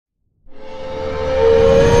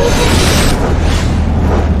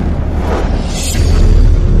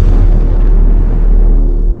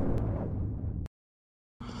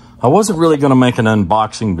I wasn't really going to make an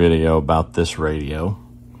unboxing video about this radio,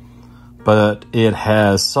 but it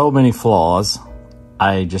has so many flaws,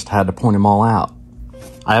 I just had to point them all out.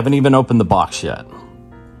 I haven't even opened the box yet.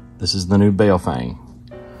 This is the new Baofeng.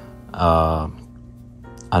 I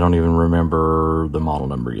don't even remember the model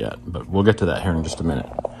number yet, but we'll get to that here in just a minute.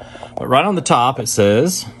 But right on the top, it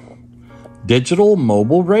says, Digital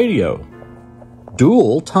Mobile Radio,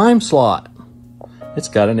 Dual Time Slot. It's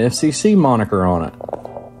got an FCC moniker on it.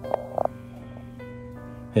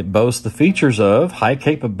 It boasts the features of high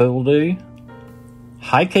capability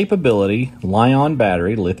Li-ion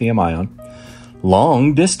battery, lithium ion,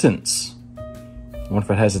 long distance. I wonder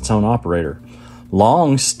if it has its own operator.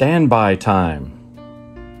 Long standby time.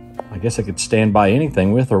 I guess it could stand by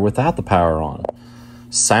anything with or without the power on.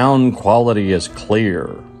 Sound quality is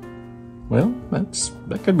clear. Well,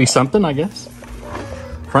 that could be something, I guess.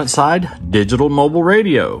 Front side, digital mobile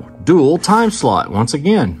radio, dual time slot. Once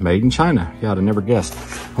again, made in China. Yeah, I'd have never guessed.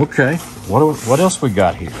 Okay, what else we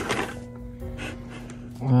got here?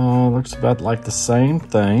 Looks about like the same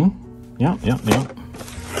thing. Yep.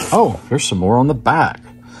 Oh, here's some more on the back.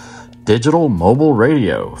 Digital mobile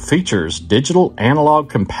radio. Features digital analog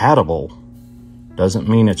compatible. Doesn't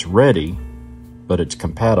mean it's ready, but it's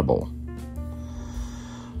compatible.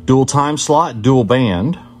 Dual time slot, dual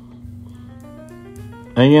band.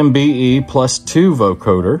 AMBE plus 2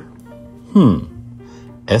 vocoder.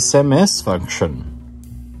 SMS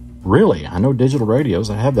function. Really? I know digital radios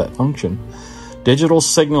that have that function. Digital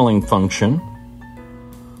signaling function.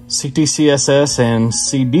 CTCSS and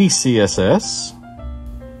CDCSS.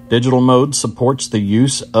 Digital mode supports the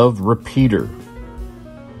use of repeater.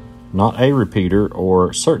 Not a repeater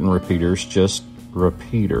or certain repeaters, just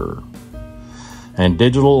repeater. And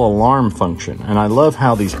digital alarm function. And I love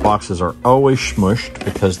how these boxes are always smushed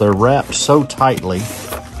because they're wrapped so tightly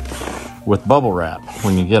with bubble wrap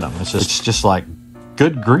when you get them. It's just like,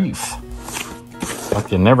 good grief.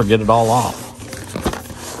 Like you never get it all off.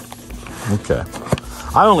 Okay.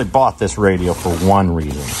 I only bought this radio for one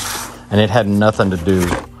reason, and it had nothing to do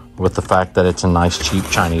with the fact that it's a nice, cheap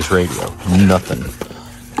Chinese radio. Nothing.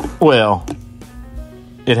 Well,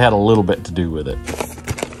 it had a little bit to do with it.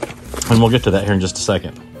 And we'll get to that here in just a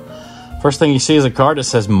second. First thing you see is a card that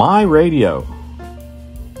says, My Radio.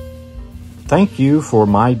 Thank you for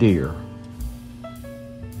my dear.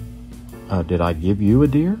 Did I give you a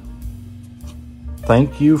deer?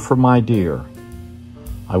 Thank you for my dear.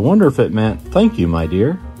 I wonder if it meant, thank you, my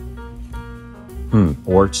dear.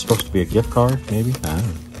 Or it's supposed to be a gift card, maybe? I don't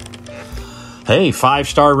know. Hey,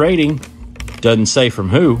 5-star rating. Doesn't say from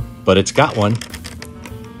who, but it's got one.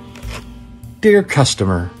 Dear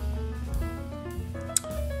customer,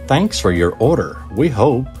 thanks for your order. We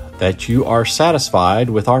hope that you are satisfied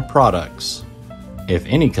with our products. If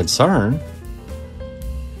any concern,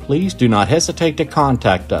 please do not hesitate to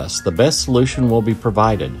contact us. The best solution will be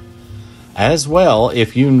provided. As well,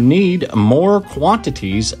 if you need more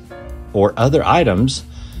quantities or other items,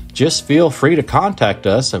 just feel free to contact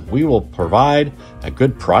us and we will provide a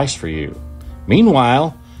good price for you.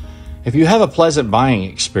 Meanwhile, if you have a pleasant buying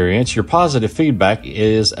experience, your positive feedback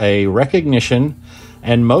is a recognition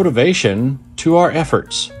and motivation to our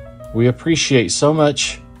efforts. We appreciate so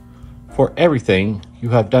much for everything you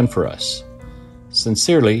have done for us.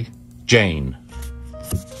 Sincerely, Jane.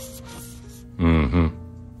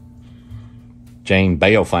 Jane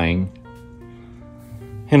Baofeng.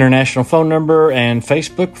 International phone number and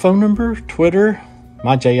Facebook phone number, Twitter,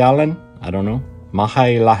 Majayalan, I don't know.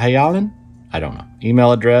 Mahalahayalan, I don't know.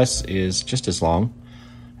 Email address is just as long.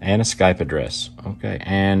 And a Skype address. Okay,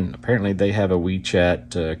 and apparently they have a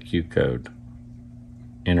WeChat Q code.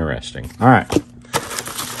 Interesting. All right.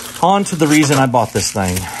 On to the reason I bought this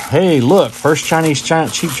thing. Hey, look, first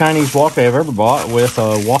cheap Chinese walkie I've ever bought with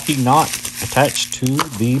a walkie knot attached to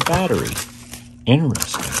the battery.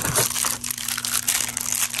 Interesting.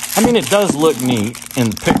 I mean, it does look neat in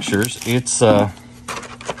the pictures. It's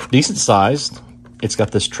decent sized. It's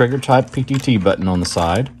got this trigger type PTT button on the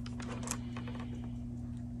side.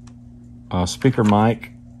 Speaker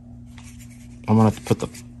mic. I'm gonna have to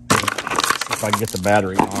see if I can get the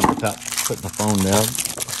battery on without putting the phone there.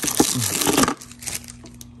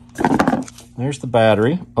 There's the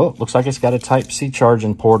battery. Oh, looks like it's got a Type-C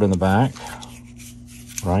charging port in the back.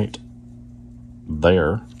 Right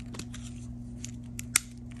there.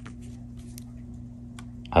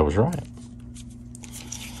 I was right.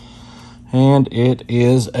 And it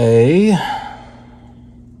is a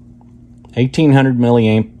 1800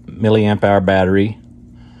 milliamp hour battery.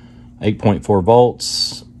 8.4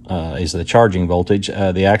 volts is the charging voltage.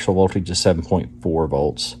 The actual voltage is 7.4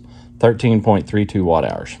 volts. 13.32 watt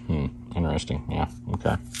hours. Interesting. Yeah.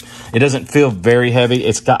 Okay. It doesn't feel very heavy.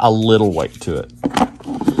 It's got a little weight to it.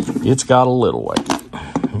 It's got a little weight.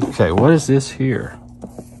 Okay. What is this here?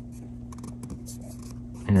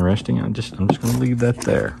 Interesting. I'm just going to leave that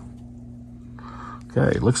there.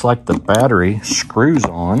 Okay. Looks like the battery screws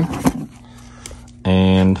on,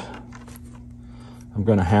 and I'm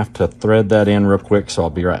going to have to thread that in real quick, so I'll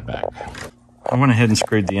be right back. I went ahead and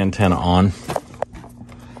screwed the antenna on.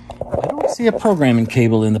 I don't see a programming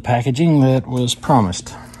cable in the packaging that was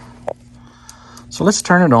promised. So let's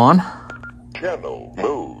turn it on. Channel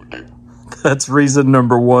mode. That's reason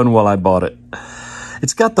number one why I bought it.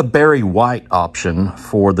 It's got the Barry White option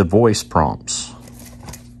for the voice prompts.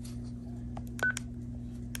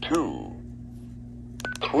 2,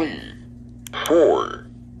 3, 4,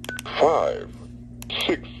 5,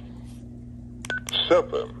 6,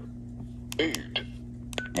 7, 8,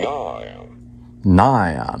 9.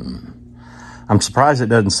 9. I'm surprised it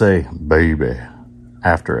doesn't say baby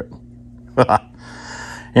after it.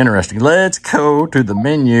 Interesting. Let's go to the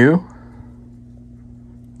menu.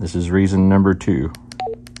 This is reason number 2.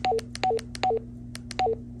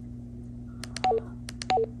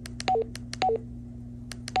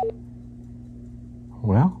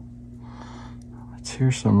 Well, it's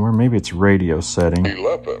here somewhere. Maybe it's radio setting.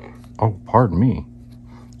 11. Oh, pardon me.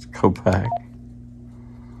 Let's go back.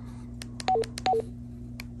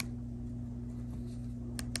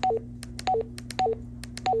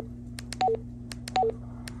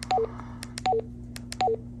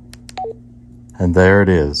 And there it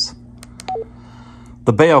is.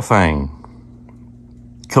 The Baofeng,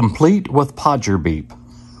 complete with Podger beep.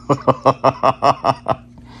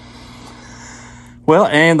 Well,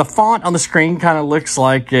 and the font on the screen kind of looks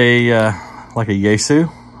like a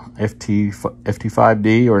Yaesu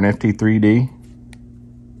FT5D or an FT3D.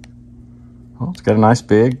 Well, it's got a nice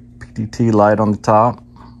big PTT light on the top.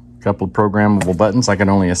 A couple of programmable buttons. I can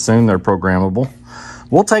only assume they're programmable.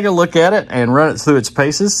 We'll take a look at it and run it through its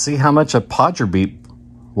paces, see how much a Podger beep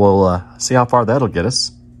will, see how far that'll get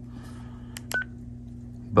us.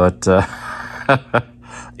 But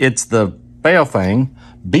it's the Baofeng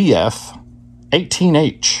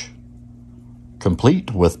BF-18H,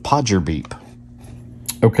 complete with Podger beep.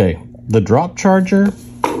 Okay, the drop charger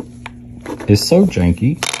is so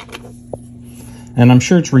janky, and I'm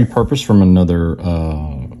sure it's repurposed from another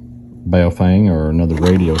Baofeng or another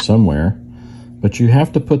radio somewhere. But you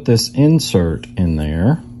have to put this insert in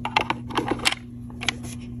there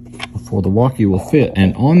before the walkie will fit.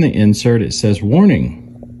 And on the insert, it says, warning,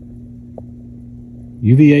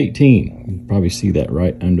 UV18. You can probably see that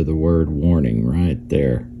right under the word warning right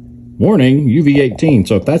there. Warning, UV18.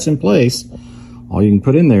 So if that's in place, all you can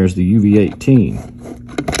put in there is the UV18.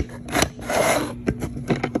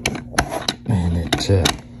 And it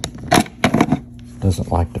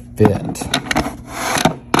doesn't like to fit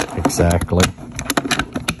exactly.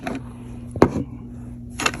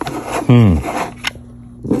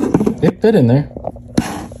 It fit in there.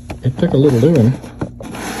 It took a little doing.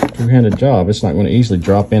 Two-handed job. It's not going to easily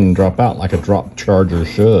drop in and drop out like a drop charger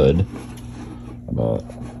should. But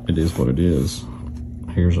it is what it is.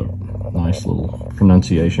 Here's a nice little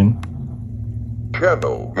pronunciation.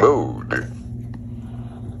 Channel mode.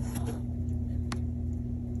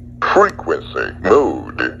 Frequency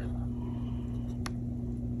mode.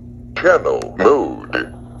 Channel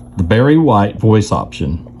mode. The Barry White voice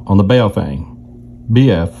option on the Baofeng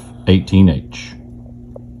BF-18H.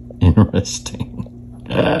 Interesting.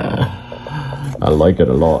 I like it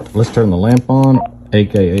a lot. Let's turn the lamp on,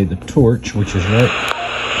 aka the torch, which is right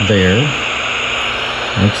there.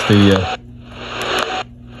 That's the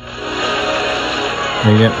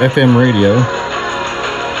FM radio.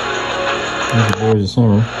 There's the boys of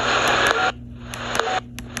summer.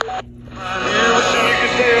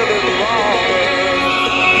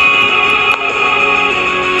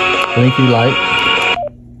 Blinky light.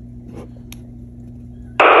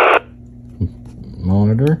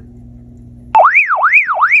 Monitor.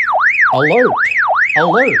 Alert!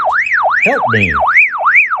 Alert! Help me!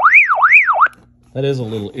 That is a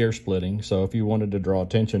little ear splitting, so if you wanted to draw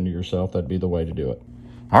attention to yourself, that'd be the way to do it.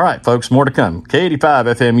 All right, folks, more to come.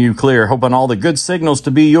 K85 FMU clear. Hoping all the good signals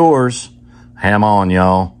to be yours. Ham on,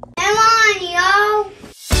 y'all.